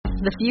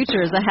The future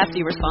is a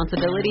hefty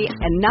responsibility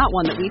and not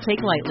one that we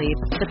take lightly.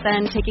 But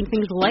then, taking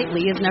things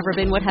lightly has never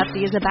been what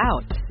Hefty is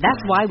about. That's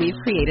why we've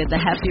created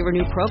the Hefty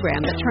Renew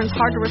program that turns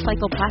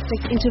hard-to-recycle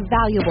plastics into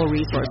valuable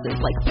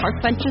resources like park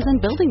benches and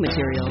building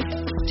materials.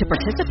 To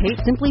participate,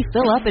 simply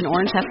fill up an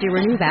orange Hefty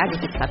Renew bag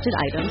with accepted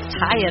items,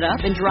 tie it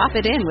up, and drop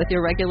it in with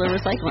your regular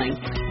recycling.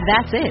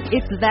 That's it.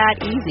 It's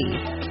that easy.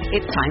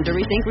 It's time to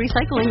rethink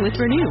recycling with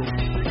Renew.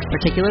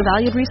 Particular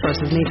valued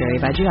resources may vary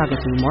by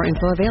geography. More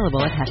info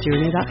available at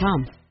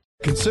heftyrenew.com.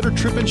 Consider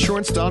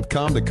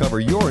tripinsurance.com to cover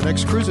your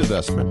next cruise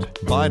investment.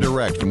 Buy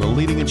direct from the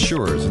leading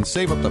insurers and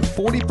save up to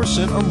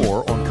 40% or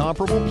more on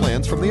comparable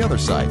plans from the other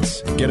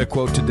sites. Get a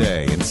quote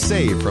today and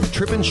save from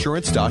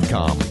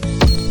tripinsurance.com.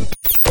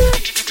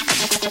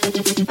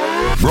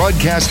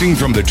 Broadcasting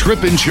from the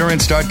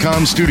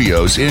tripinsurance.com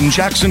studios in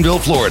Jacksonville,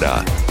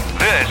 Florida.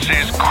 This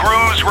is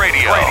Cruise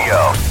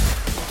Radio.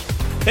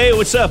 Hey,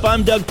 what's up?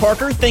 I'm Doug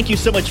Parker. Thank you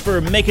so much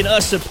for making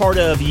us a part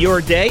of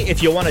your day.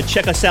 If you want to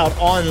check us out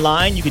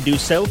online, you can do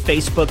so,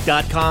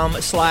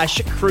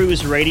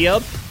 facebook.com/Cruise Radio.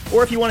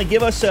 Or if you want to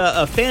give us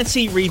a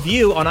fancy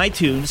review on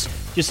iTunes,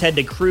 just head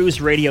to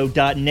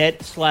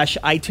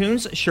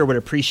cruiseradio.net/iTunes. Sure would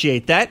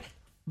appreciate that.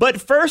 But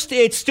first,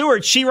 it's Stuart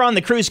Chiron,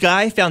 the cruise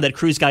guy, found at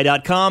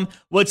cruiseguy.com.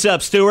 What's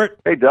up, Stuart?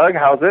 Hey, Doug.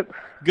 How's it?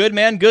 Good,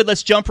 man. Good.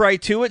 Let's jump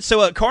right to it.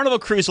 So Carnival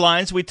Cruise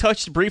Lines, we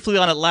touched briefly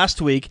on it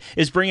last week,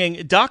 is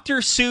bringing Dr.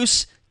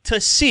 Seuss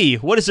to sea.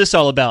 What is this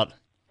all about?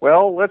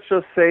 Well, let's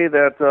just say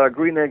that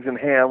green eggs and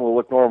ham will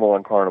look normal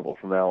on Carnival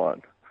from now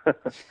on.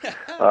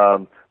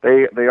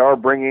 They are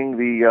bringing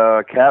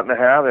the Cat in the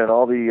Hat and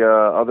all the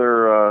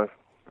other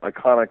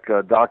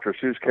iconic Dr.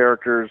 Seuss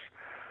characters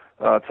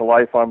to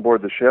life on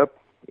board the ship.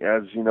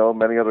 As you know,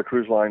 several other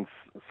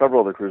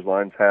cruise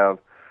lines have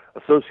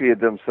associated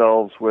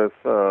themselves with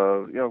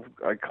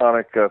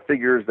iconic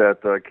figures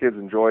that kids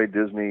enjoy.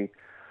 Disney,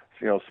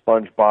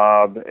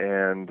 SpongeBob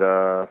and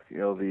the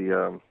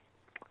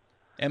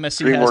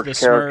MSC DreamWorks has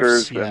the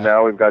characters, Smurfs, yeah. And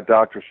now we've got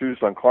Dr.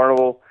 Seuss on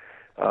Carnival.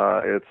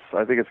 I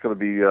think it's going to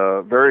be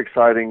very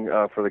exciting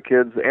for the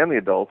kids and the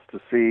adults to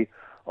see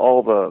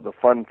all the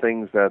fun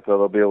things that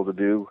they'll be able to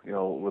do.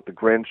 With the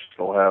Grinch,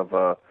 they'll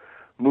have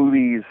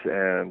movies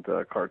and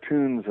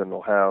cartoons, and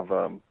they'll have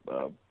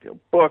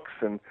books,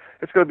 and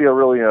it's going to be a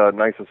really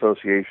nice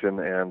association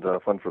and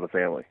fun for the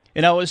family.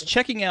 And I was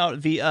checking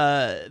out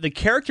the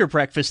character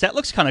breakfast. That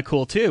looks kind of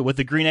cool too, with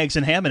the green eggs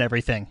and ham and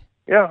everything.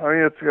 Yeah, I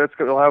mean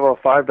they'll have a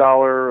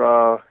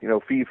 $5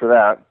 fee for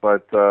that,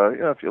 but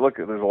if you look,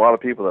 there's a lot of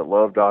people that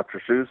love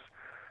Dr. Seuss.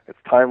 It's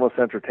timeless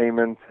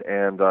entertainment,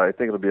 and I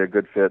think it'll be a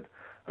good fit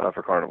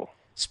for Carnival.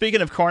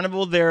 Speaking of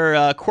Carnival,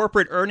 their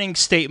corporate earnings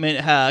statement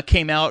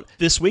came out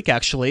this week,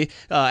 actually.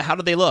 How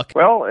did they look?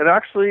 Well, it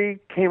actually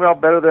came out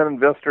better than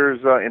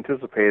investors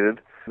anticipated.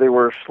 They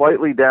were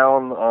slightly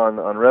down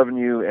on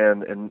revenue,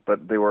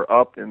 but they were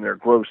up in their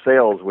gross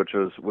sales, which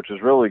is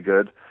really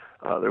good.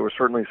 There was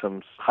certainly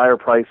some higher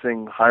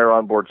pricing, higher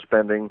onboard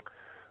spending,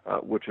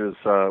 which is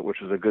a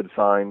good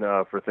sign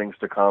for things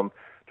to come,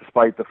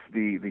 despite the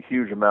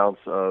huge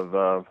amounts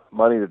of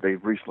money that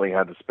they've recently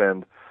had to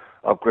spend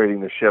upgrading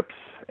the ships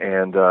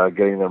and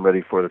getting them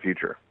ready for the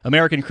future.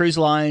 American Cruise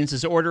Lines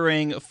is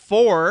ordering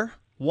four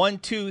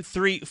new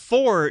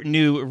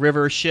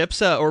river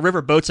ships, or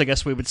river boats, I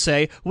guess we would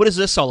say. What is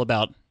this all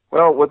about?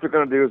 Well, what they're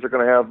going to do is they're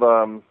going to have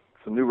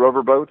some new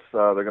river boats.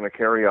 They're going to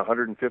carry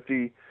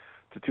 150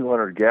 to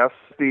 200 guests.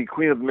 The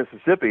Queen of the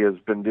Mississippi has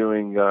been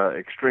doing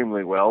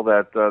extremely well.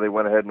 That they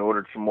went ahead and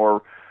ordered some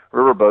more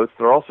river boats.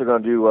 They're also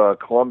going to do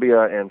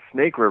Columbia and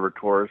Snake River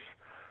tours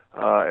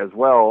as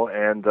well,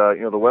 and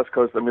the West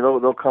Coast. I mean,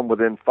 they'll come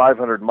within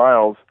 500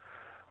 miles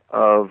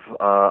of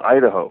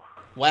Idaho.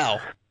 Wow!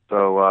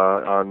 So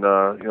on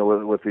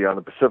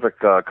the Pacific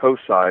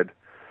coast side,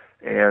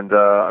 and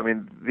I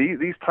mean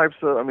these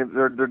types of. I mean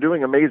they're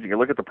doing amazing. You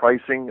look at the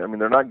pricing. I mean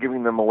they're not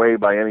giving them away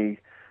by any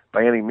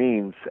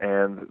means,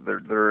 and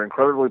they're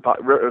incredibly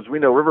as we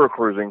know, river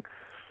cruising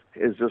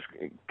is just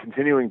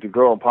continuing to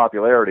grow in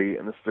popularity,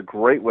 and this is a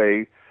great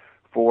way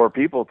for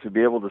people to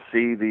be able to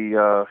see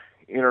the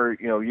inner,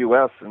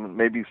 U.S. and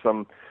maybe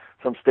some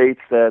states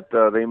that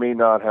they may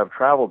not have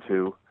traveled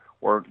to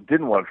or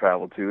didn't want to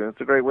travel to, and it's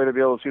a great way to be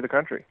able to see the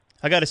country.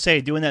 I got to say,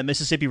 doing that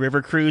Mississippi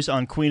River cruise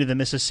on Queen of the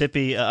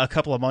Mississippi a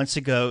couple of months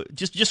ago,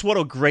 just what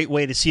a great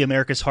way to see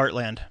America's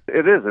heartland.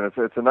 It is, and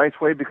it's a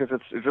nice way because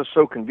it's just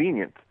so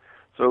convenient.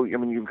 So, I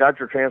mean, you've got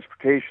your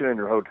transportation and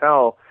your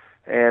hotel,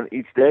 and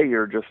each day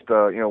you're just,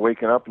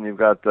 waking up and you've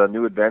got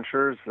new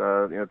adventures,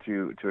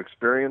 to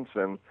experience,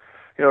 and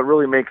it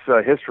really makes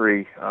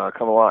history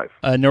come alive.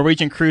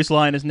 Norwegian Cruise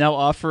Line is now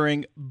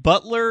offering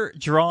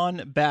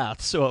butler-drawn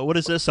baths. So what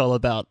is this all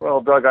about?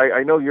 Well, Doug,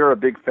 I know you're a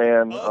big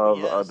fan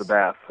of the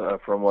bath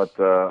from what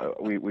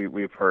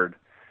we've heard.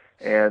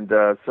 And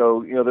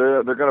so,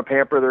 they're going to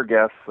pamper their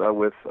guests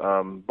with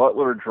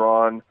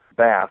butler-drawn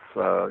baths.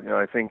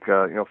 I think,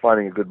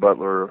 finding a good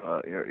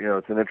butler,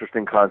 it's an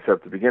interesting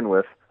concept to begin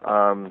with.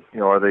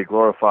 Are they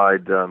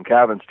glorified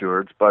cabin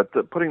stewards? But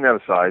putting that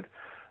aside,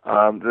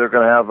 they're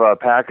going to have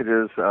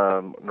packages.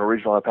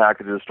 Norwegian will have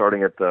packages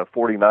starting at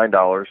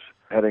 $49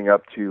 heading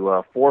up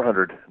to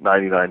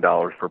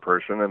 $499 per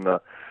person, and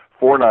the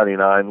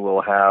 $499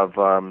 will have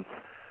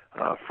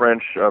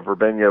French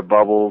Verbena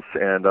bubbles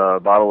and a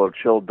bottle of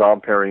chilled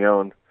Dom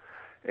Perignon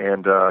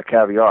and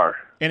caviar.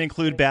 And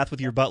include bath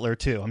with your butler,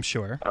 too, I'm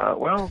sure.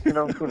 Well, who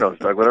knows,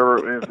 Doug?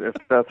 Whatever, if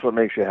that's what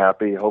makes you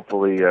happy,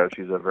 hopefully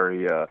she's a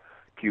very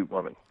cute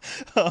woman.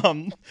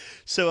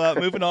 So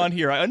moving on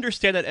here, I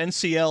understand that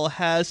NCL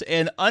has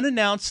an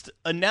unannounced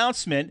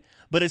announcement,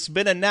 but it's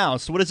been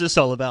announced. What is this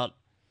all about?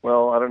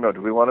 Well, I don't know.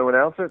 Do we want to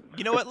announce it?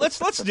 You know what?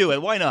 Let's do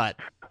it. Why not?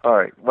 All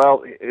right.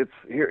 Well,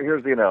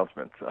 here's the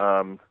announcement.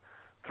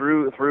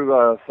 Through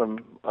some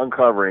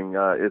uncovering,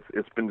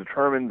 it's been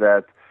determined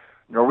that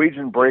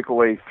Norwegian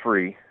Breakaway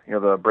 3,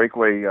 the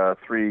Breakaway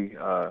 3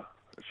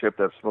 ship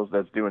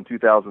that's due in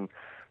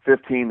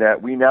 2015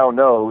 that we now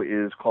know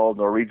is called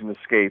Norwegian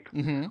Escape,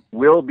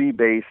 will be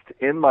based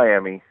in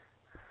Miami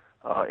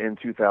in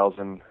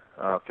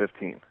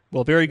 2015.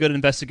 Well, very good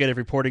investigative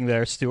reporting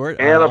there, Stuart.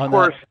 And of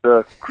course,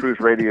 the Cruise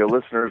Radio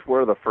listeners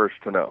were the first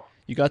to know.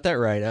 You got that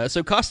right.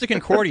 So Costa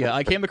Concordia,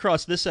 I came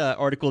across this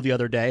article the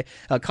other day.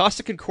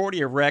 Costa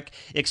Concordia wreck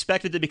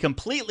expected to be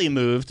completely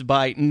moved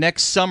by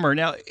next summer.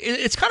 Now,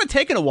 it's kind of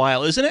taken a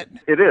while, isn't it?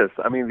 It is.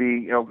 I mean,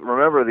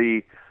 remember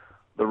the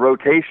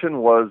rotation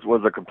was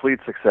a complete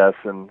success,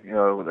 and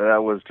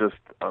that was just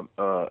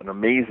an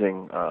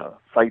amazing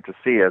sight to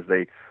see as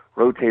they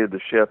rotated the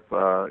ship,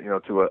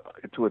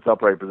 to its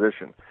upright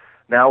position.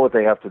 Now what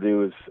they have to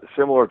do is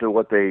similar to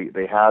what they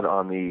had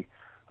on the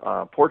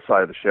port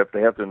side of the ship.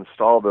 They have to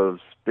install those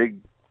big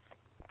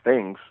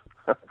things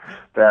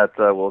that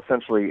will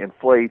essentially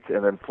inflate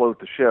and then float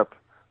the ship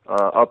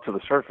up to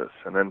the surface.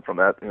 And then from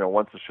that,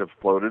 once the ship's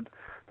floated,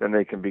 then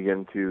they can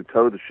begin to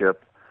tow the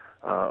ship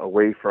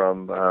away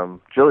from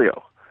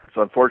Giglio.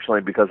 So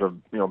unfortunately, because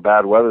of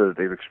bad weather that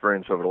they've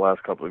experienced over the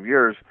last couple of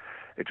years,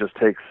 it just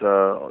takes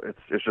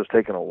it's just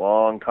taken a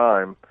long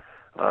time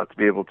to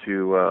be able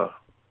to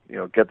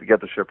get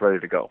the ship ready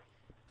to go.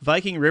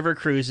 Viking River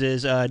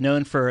Cruises,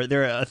 known for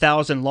their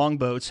 1,000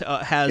 longboats,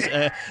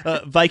 has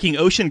Viking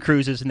Ocean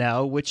Cruises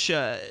now, which,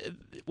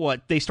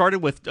 they started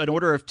with an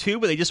order of 2,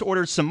 but they just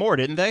ordered some more,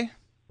 didn't they?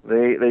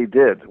 They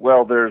did.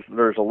 Well,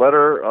 there's a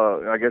letter,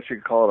 I guess you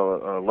could call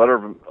it a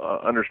letter of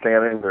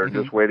understanding. They're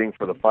just waiting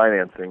for the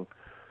financing.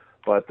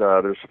 But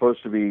there's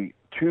supposed to be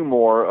 2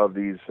 more of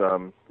these,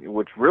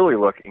 which really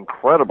look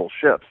incredible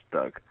ships,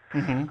 Doug.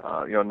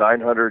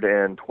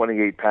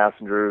 928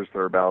 passengers.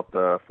 They're about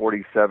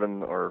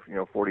 47 or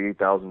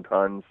 48,000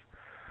 tons.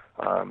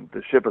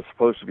 The ship is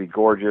supposed to be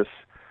gorgeous,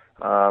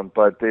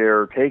 but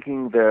they're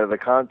taking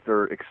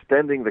they're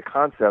extending the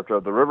concept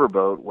of the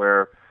riverboat,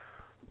 where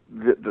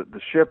the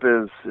ship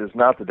is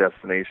not the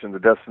destination. The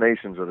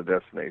destinations are the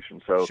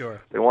destination. So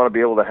they want to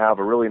be able to have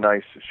a really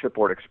nice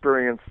shipboard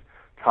experience,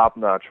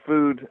 top-notch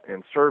food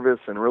and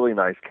service, and really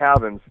nice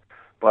cabins.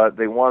 But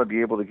they want to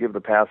be able to give the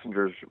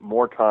passengers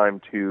more time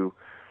to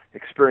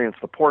experience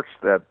the ports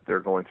that they're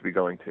going to be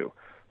going to.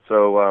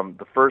 So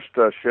the first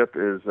ship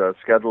is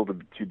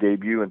scheduled to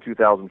debut in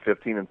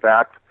 2015. In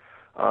fact,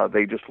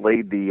 they just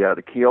laid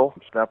the keel.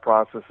 That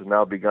process has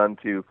now begun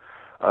to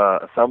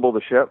assemble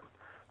the ship.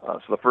 So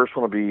the first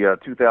one will be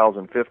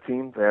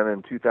 2015, then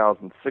in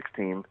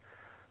 2016,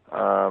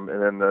 and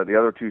then the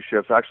other 2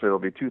 ships. Actually,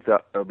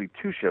 there'll be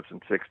 2 ships in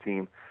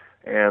 16,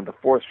 and the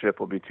 4th ship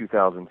will be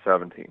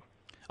 2017.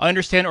 I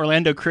understand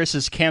Orlando Chris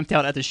is camped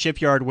out at the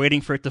shipyard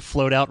waiting for it to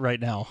float out right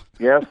now.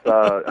 Yes,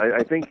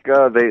 I think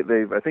I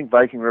think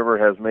Viking River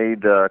has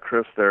made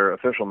Chris their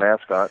official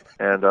mascot,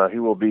 and he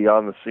will be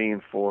on the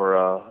scene for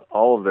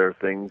all of their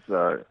things,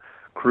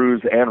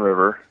 cruise and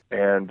river.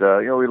 And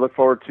we look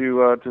forward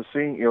to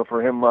seeing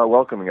for him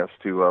welcoming us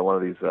to one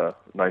of these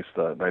nice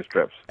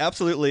trips.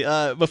 Absolutely.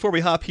 Before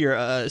we hop here,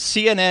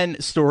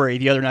 CNN story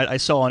the other night I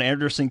saw on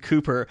Anderson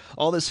Cooper.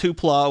 All this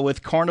hoopla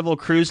with Carnival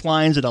Cruise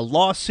Lines and a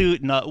lawsuit.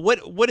 And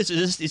what is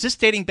this? Is this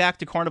dating back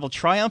to Carnival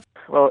Triumph?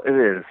 Well, it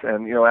is.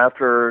 And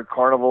after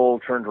Carnival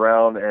turned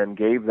around and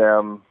gave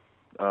them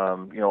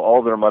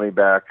all their money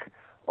back,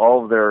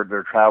 all of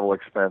their travel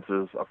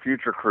expenses, a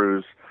future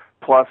cruise,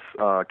 plus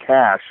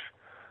cash.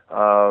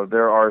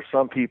 There are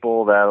some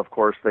people that, of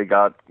course, they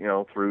got,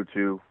 through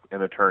to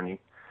an attorney,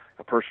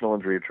 a personal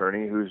injury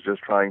attorney, who's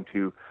just trying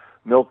to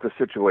milk the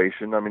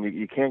situation. I mean,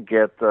 you can't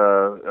get,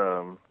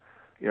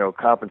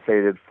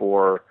 compensated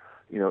for,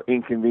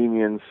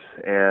 inconvenience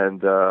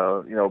and,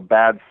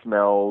 bad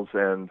smells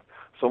and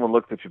someone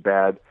looked at you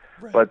bad.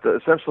 Right. But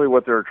essentially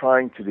what they're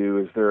trying to do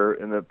is they're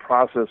in the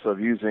process of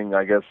using,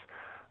 I guess,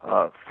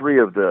 3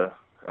 of the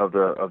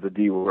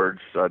D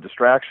words,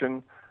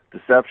 distraction,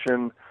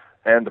 deception,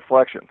 and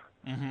deflection,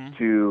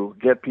 to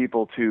get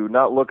people to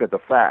not look at the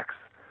facts.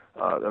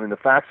 The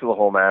facts of the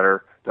whole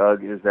matter,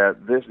 Doug, is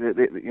that the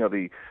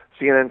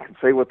CNN can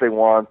say what they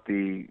want.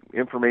 The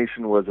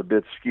information was a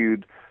bit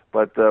skewed,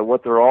 but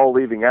what they're all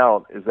leaving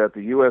out is that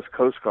the U.S.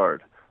 Coast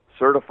Guard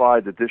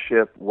certified that this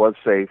ship was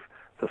safe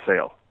to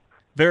sail.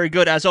 Very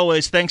good. As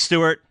always, thanks,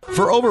 Stuart.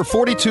 For over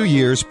 42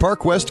 years,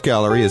 Park West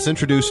Gallery has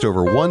introduced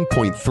over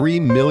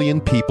 1.3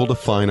 million people to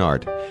fine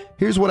art.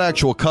 Here's what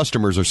actual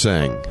customers are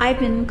saying. I've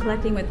been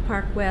collecting with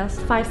Park West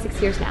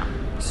 5-6 years now.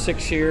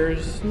 6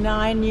 years.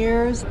 9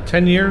 years.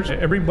 10 years.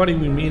 Everybody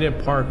we meet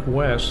at Park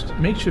West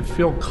makes you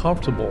feel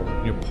comfortable.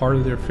 You're part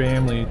of their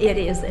family. It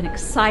is an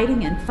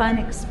exciting and fun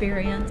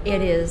experience.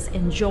 It is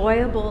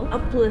enjoyable,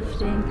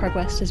 uplifting. Park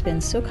West has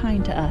been so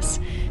kind to us.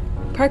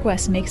 Park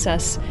West makes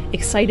us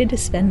excited to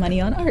spend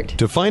money on art.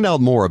 To find out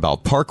more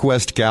about Park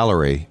West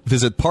Gallery,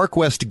 visit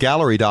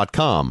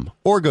parkwestgallery.com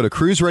or go to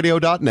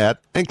cruiseradio.net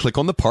and click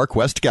on the Park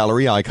West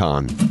Gallery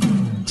icon.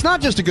 It's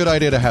not just a good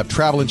idea to have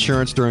travel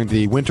insurance during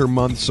the winter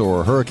months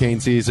or hurricane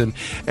season.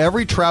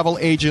 Every travel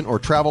agent or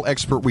travel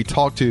expert we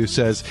talk to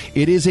says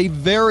it is a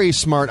very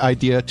smart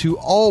idea to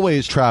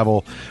always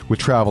travel with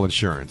travel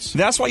insurance.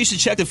 That's why you should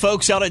check the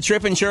folks out at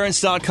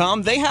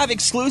tripinsurance.com. They have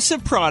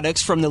exclusive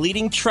products from the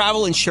leading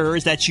travel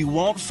insurers that you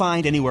won't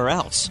find anywhere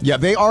else. Yeah,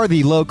 they are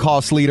the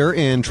low-cost leader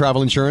in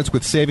travel insurance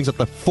with savings up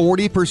to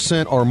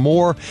 40% or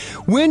more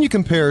when you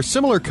compare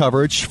similar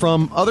coverage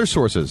from other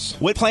sources.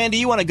 What plan do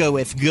you want to go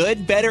with?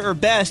 Good, better, or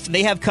best?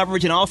 They have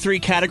coverage in all three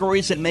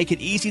categories that make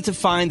it easy to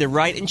find the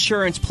right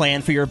insurance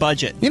plan for your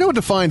budget. You know what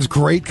defines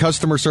great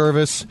customer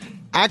service?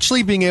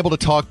 Actually being able to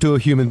talk to a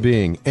human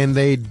being, and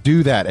they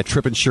do that at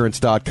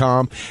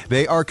tripinsurance.com.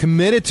 They are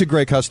committed to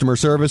great customer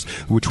service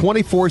with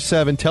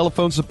 24/7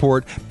 telephone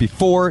support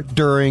before,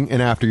 during, and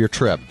after your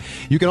trip.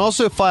 You can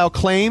also file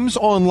claims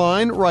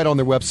online right on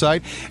their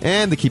website,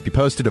 and they keep you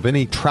posted of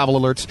any travel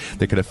alerts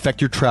that could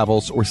affect your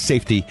travels or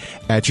safety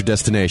at your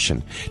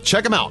destination.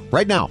 Check them out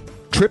right now.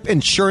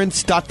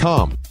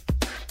 tripinsurance.com.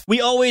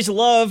 We always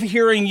love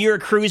hearing your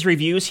cruise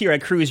reviews here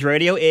at Cruise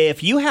Radio.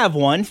 If you have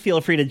one, feel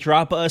free to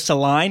drop us a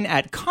line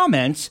at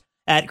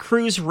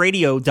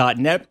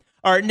comments@cruiseradio.net.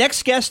 Our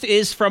next guest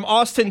is from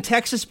Austin,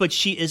 Texas, but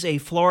she is a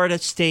Florida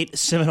State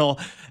Seminole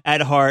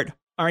at heart.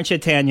 Aren't you,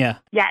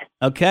 Tanya? Yes.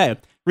 Okay.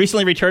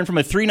 Recently returned from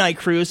a 3-night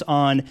cruise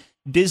on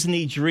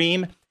Disney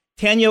Dream.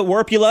 Tanya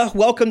Warpula,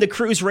 welcome to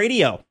Cruise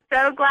Radio.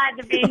 So glad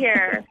to be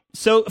here.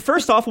 So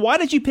first off, why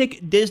did you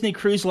pick Disney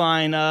Cruise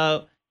Line?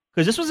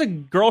 Because this was a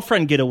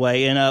girlfriend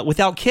getaway and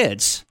without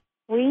kids.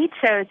 We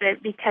chose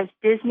it because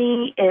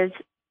Disney is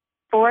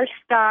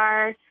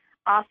 4-star,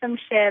 awesome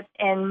ship,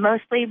 and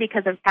mostly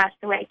because of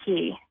Castaway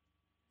Cay.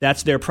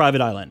 That's their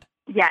private island.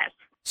 Yes.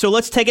 So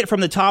let's take it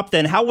from the top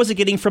then. How was it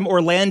getting from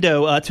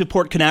Orlando to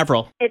Port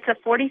Canaveral? It's a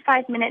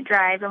 45-minute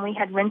drive, and we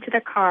had rented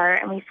a car,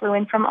 and we flew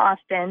in from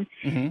Austin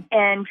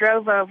and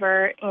drove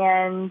over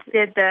and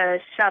did the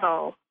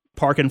shuttle.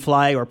 Park and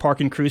fly or park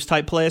and cruise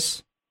type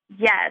place?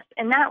 Yes,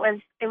 and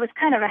it was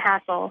kind of a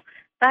hassle,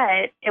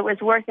 but it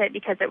was worth it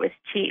because it was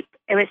cheap.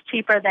 It was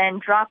cheaper than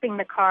dropping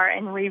the car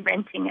and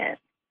re-renting it.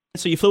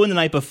 So you flew in the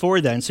night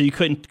before then, so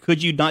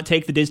could you not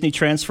take the Disney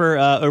transfer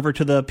over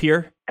to the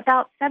pier?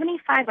 About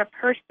 $75 a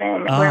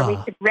person, where we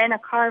could rent a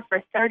car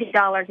for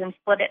 $30 and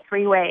split it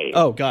 3 ways.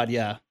 Oh, God,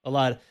 yeah. A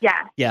lot.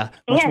 Yeah. Yeah,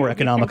 much more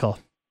economical.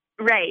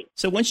 Right.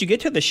 So once you get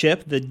to the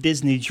ship, the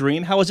Disney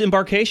Dream, how was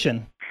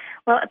embarkation?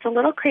 Well, it's a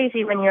little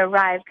crazy when you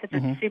arrive because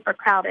it's super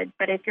crowded,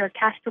 but if you're a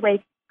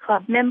Castaway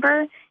Club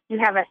member, you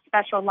have a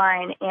special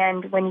line,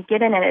 and when you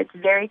get in it, it's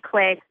very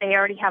quick. They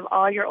already have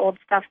all your old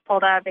stuff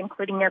pulled up,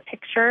 including your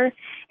picture,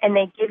 and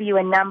they give you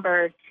a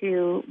number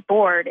to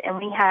board, and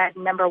we had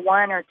number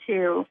 1 or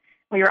 2.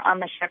 We were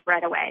on the ship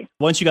right away.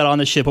 Once you got on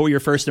the ship, what were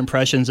your first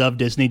impressions of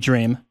Disney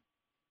Dream?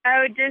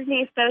 Oh,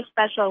 Disney is so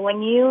special.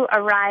 When you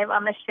arrive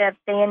on the ship,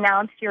 they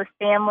announce your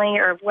family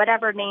or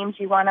whatever names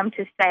you want them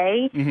to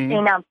say. They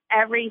announce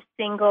every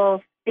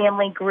single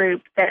family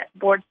group that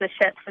boards the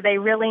ship. So they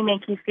really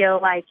make you feel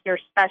like you're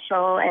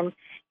special. And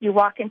you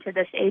walk into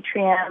this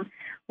atrium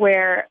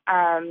where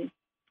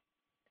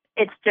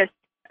it's just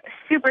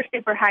super,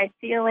 super high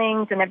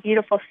ceilings and a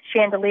beautiful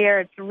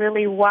chandelier. It's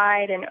really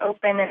wide and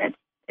open, and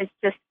it's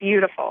just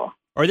beautiful.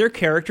 Are there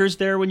characters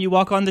there when you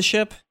walk on the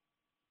ship?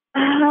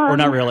 Or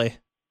not really?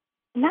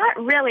 Not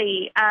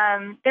really.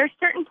 There's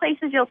certain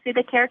places you'll see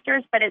the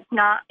characters, but it's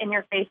not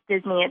in-your-face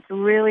Disney. It's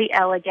really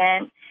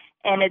elegant,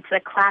 and it's a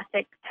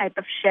classic type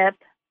of ship.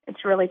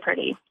 It's really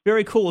pretty.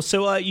 Very cool.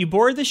 So you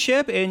board the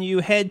ship, and you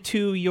head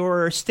to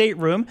your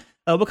stateroom.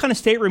 What kind of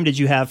stateroom did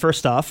you have,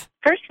 first off?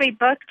 First, we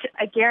booked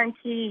a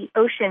guarantee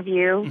ocean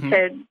view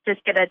to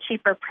just get a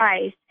cheaper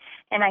price.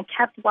 And I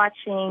kept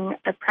watching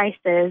the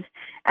prices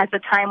as the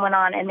time went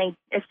on. And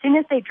as soon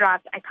as they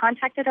dropped, I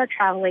contacted our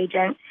travel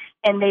agent,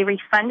 and they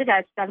refunded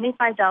us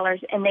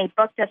 $75, and they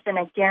booked us in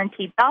a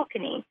guaranteed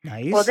balcony.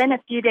 Nice. Well, then a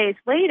few days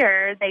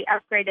later, they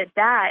upgraded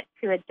that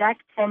to a Deck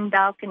 10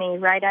 balcony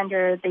right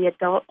under the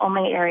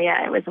adult-only area.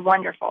 It was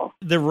wonderful.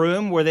 The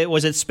room,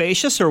 was it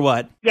spacious or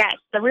what? Yes,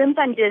 the rooms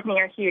on Disney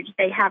are huge.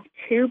 They have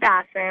 2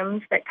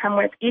 bathrooms that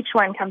each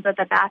one comes with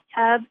a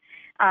bathtub.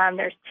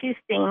 There's 2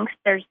 sinks.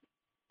 There's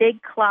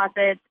big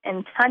closets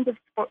and tons of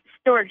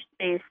storage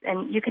space.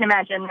 And you can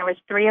imagine there was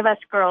 3 of us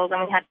girls,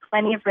 and we had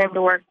plenty of room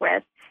to work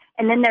with.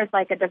 And then there's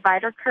like a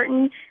divider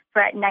curtain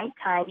for at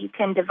nighttime. You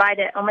can divide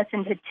it almost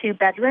into 2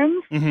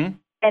 bedrooms.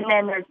 And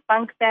then there's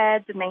bunk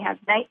beds, and they have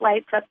night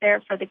lights up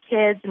there for the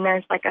kids, and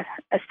there's like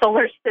a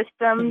solar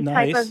system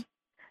type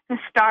of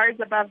stars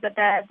above the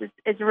beds.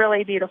 It's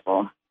really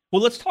beautiful.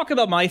 Well, let's talk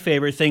about my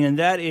favorite thing, and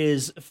that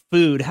is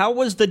food. How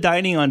was the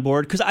dining on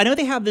board? Because I know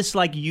they have this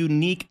like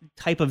unique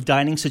type of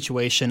dining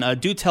situation.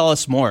 Do tell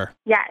us more.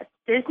 Yes.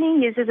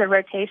 Disney uses a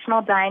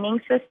rotational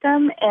dining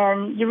system,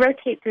 and you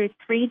rotate through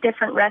 3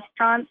 different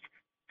restaurants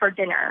for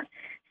dinner.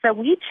 So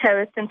we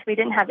chose, since we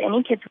didn't have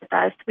any kids with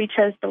us, we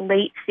chose the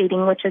late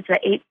seating, which is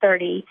at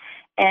 8:30.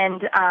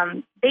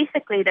 And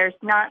basically, there's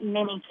not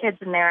many kids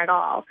in there at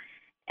all.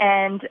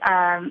 And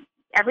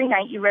every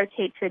night you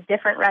rotate to a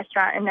different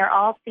restaurant, and they're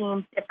all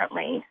themed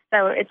differently.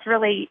 So it's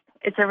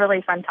a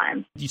really fun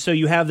time. So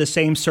you have the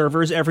same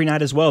servers every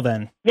night as well,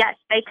 then? Yes,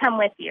 they come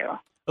with you.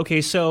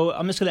 Okay, so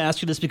I'm just going to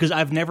ask you this because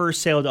I've never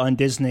sailed on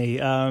Disney.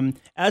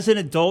 As an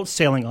adult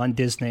sailing on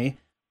Disney,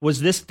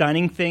 was this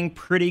dining thing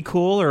pretty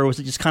cool, or was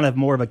it just kind of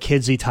more of a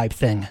kidsy type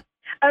thing?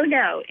 Oh,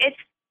 no.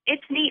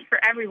 It's neat for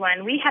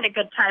everyone. We had a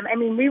good time. I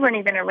mean, we weren't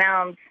even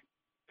around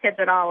kids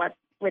at all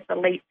with the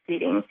late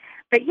seating.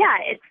 But, yeah,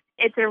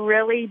 it's a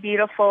really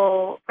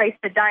beautiful place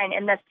to dine,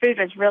 and the food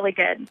is really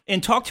good.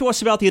 And talk to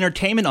us about the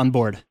entertainment on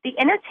board. The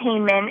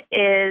entertainment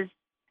is,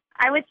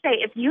 I would say,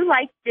 if you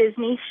like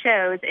Disney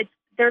shows,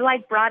 they're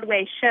like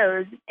Broadway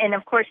shows, and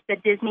of course the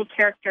Disney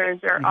characters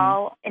are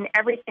all in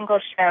every single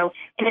show,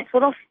 and it's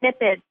little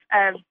snippets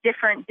of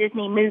different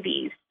Disney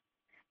movies.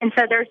 And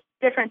so there's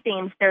different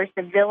themes. There's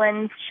the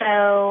Villains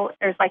show,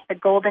 there's like the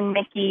Golden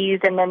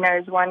Mickeys, and then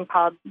there's one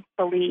called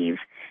Believe.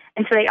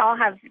 And so they all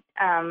have,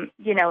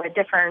 a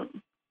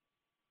different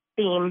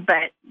theme,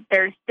 but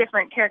there's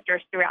different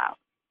characters throughout.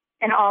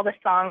 And all the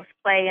songs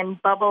play,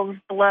 and bubbles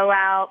blow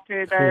out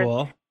through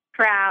the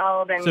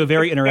crowd. And so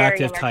very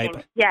interactive type.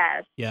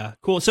 Yes. Yeah,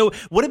 cool. So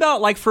what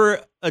about like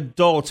for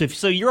adults?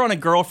 So you're on a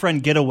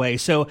girlfriend getaway.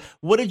 So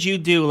what did you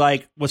do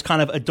was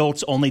kind of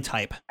adults only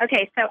type?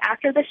 Okay, so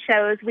after the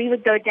shows, we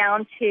would go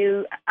down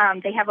to,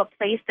 they have a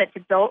place that's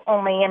adult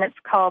only, and it's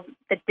called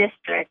the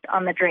District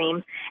on the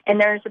Dream. And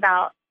there's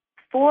about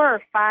 4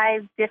 or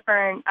 5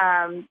 different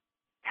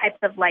types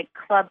of like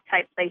club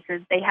type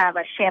places. They have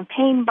a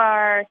champagne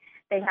bar.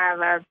 They have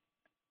a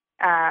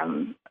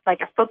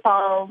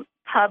football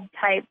pub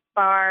type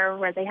bar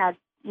where they had,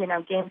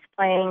 games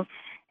playing.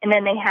 And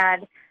then they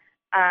had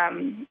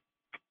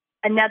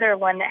another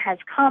one that has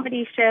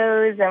comedy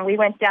shows. And we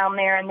went down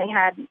there and they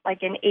had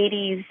like an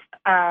 80s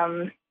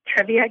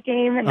trivia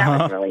game. And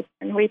that was really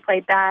fun. We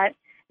played that.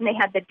 And they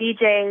had the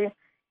DJ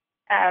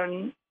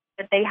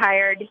that they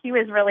hired. He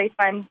was really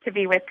fun to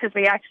be with because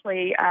we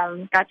actually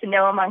got to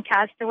know him on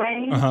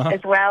Castaway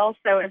as well.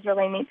 So it was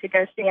really neat to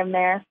go see him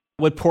there.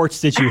 What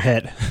ports did you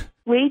hit?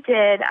 We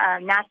did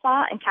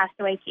Nassau and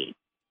Castaway Cay.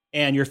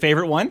 And your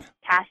favorite one?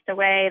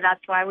 Castaway. That's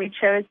why we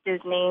chose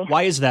Disney.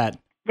 Why is that?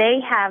 They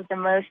have the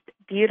most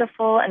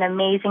beautiful and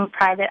amazing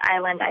private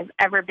island I've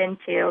ever been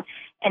to.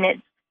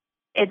 And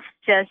it's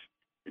just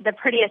the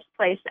prettiest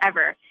place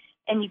ever.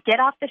 And you get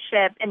off the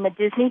ship, and the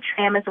Disney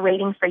tram is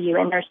waiting for you.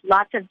 And there's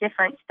lots of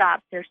different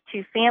stops. There's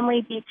 2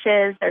 family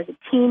beaches. There's a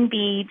teen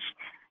beach.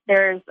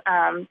 There's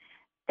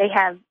they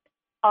have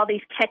all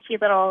these catchy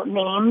little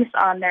names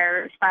on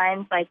their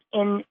signs, like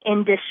in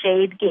the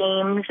shade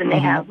games, and they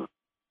have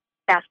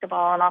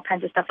basketball and all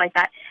kinds of stuff like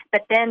that.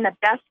 But then the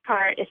best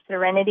part is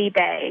Serenity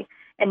Bay,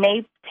 and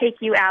they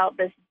take you out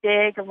this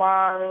big,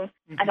 long,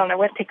 I don't know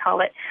what they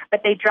call it,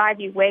 but they drive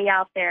you way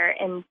out there,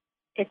 and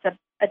it's a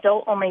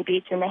adult-only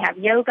beach, and they have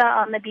yoga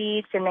on the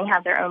beach, and they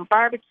have their own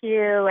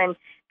barbecue, and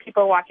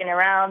people walking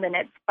around, and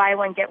it's buy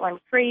one, get one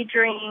free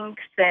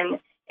drinks, and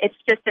it's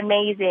just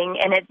amazing,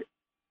 and it's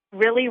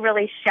really,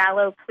 really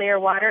shallow, clear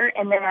water,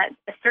 and then at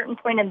a certain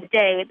point in the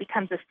day, it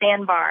becomes a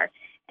sandbar,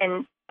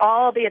 and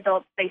all the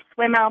adults, they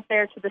swim out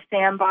there to the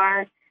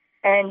sandbar,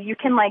 and you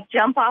can,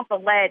 jump off a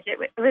ledge. It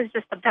was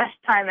just the best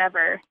time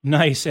ever.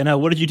 Nice.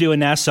 And what did you do in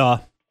Nassau?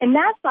 In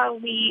Nassau,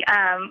 we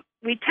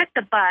took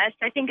the bus.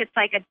 I think it's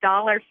like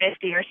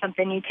 $1.50 or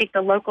something. You take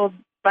the local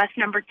bus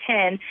number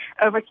 10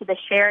 over to the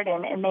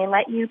Sheraton, and they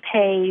let you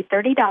pay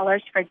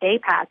 $30 for a day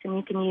pass, and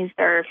you can use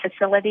their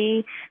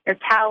facility, their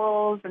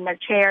towels, and their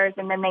chairs,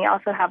 and then they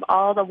also have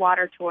all the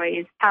water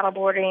toys,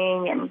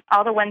 paddleboarding, and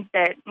all the ones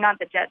that, not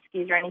the jet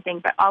skis or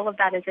anything, but all of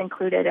that is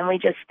included, and we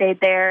just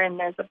stayed there, and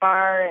there's a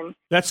bar. And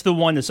that's the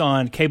one that's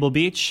on Cable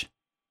Beach?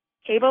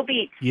 Cable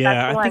Beach.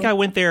 Yeah, I think I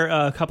went there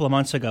a couple of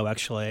months ago,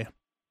 actually.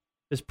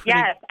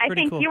 Yes, I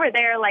think cool. You were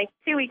there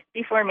 2 weeks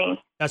before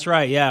me. That's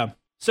right, yeah.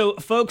 So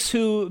folks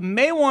who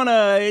may want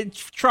to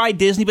try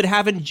Disney but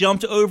haven't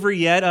jumped over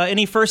yet,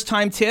 any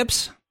first-time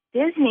tips?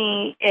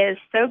 Disney is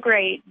so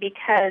great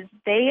because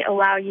they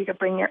allow you to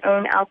bring your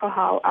own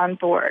alcohol on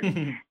board.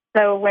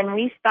 So when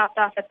we stopped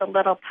off at the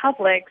little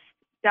Publix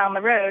down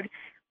the road,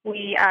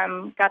 we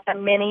got the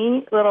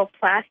mini little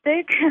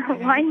plastic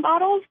wine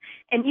bottles,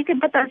 and you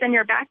can put those in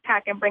your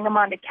backpack and bring them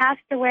on to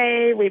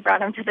Castaway. We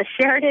brought them to the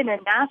Sheraton in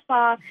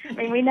Nassau. I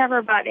mean, we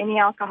never bought any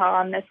alcohol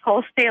on this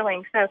whole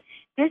sailing. So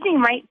Disney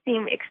might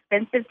seem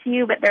expensive to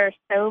you, but there are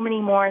so many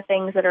more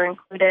things that are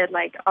included,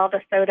 like all the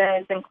soda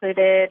is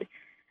included.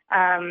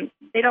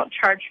 they don't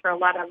charge for a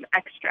lot of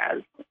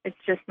extras. It's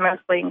just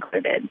mostly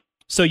included.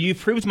 So you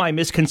proved my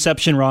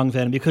misconception wrong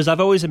then, because I've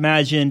always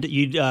imagined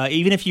you'd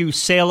even if you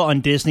sail on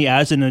Disney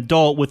as an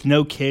adult with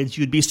no kids,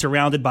 you'd be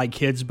surrounded by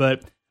kids,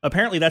 but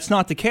apparently that's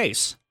not the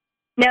case.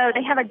 No,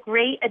 they have a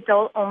great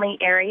adult-only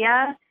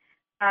area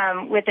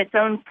with its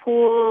own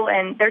pool,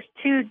 and there's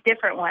two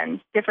different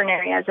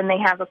areas, and they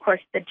have, of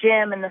course, the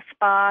gym and the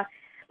spa.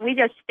 We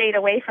just stayed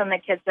away from the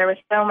kids. There was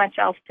so much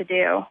else to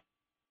do.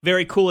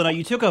 Very cool. And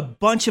you took a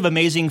bunch of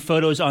amazing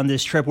photos on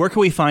this trip. Where can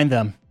we find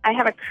them? I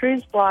have a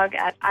cruise blog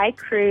at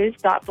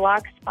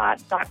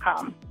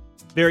icruise.blogspot.com.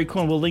 Very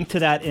cool. And we'll link to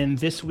that in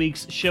this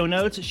week's show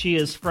notes. She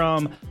is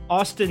from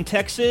Austin,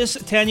 Texas.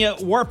 Tanya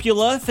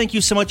Warpula, thank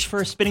you so much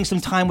for spending some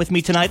time with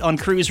me tonight on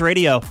Cruise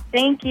Radio.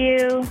 Thank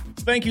you.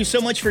 Thank you so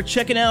much for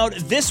checking out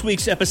this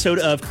week's episode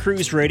of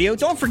Cruise Radio.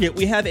 Don't forget,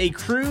 we have a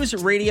Cruise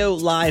Radio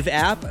Live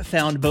app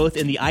found both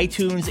in the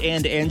iTunes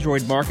and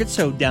Android markets,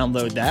 so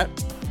download that.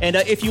 And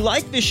if you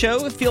like the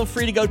show, feel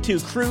free to go to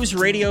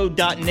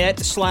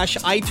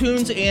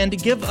cruiseradio.net/iTunes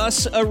and give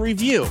us a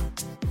review.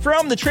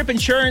 From the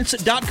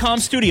tripinsurance.com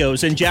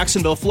studios in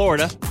Jacksonville,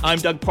 Florida, I'm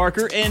Doug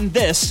Parker, and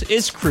this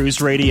is Cruise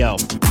Radio.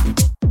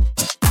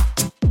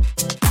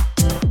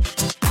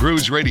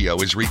 Cruise Radio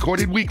is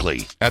recorded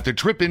weekly at the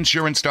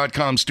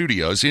tripinsurance.com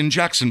studios in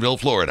Jacksonville,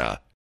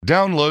 Florida.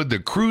 Download the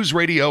Cruise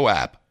Radio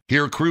app.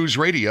 Hear Cruise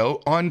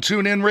Radio on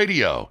TuneIn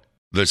Radio,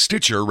 the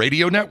Stitcher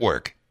Radio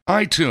Network,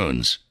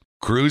 iTunes,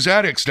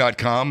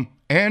 cruiseaddicts.com,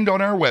 and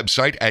on our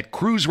website at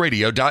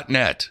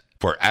cruiseradio.net.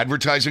 For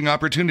advertising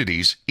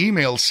opportunities,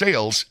 email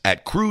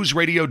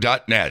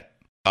sales@cruiseradio.net.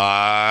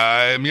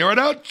 I'm your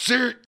announcer,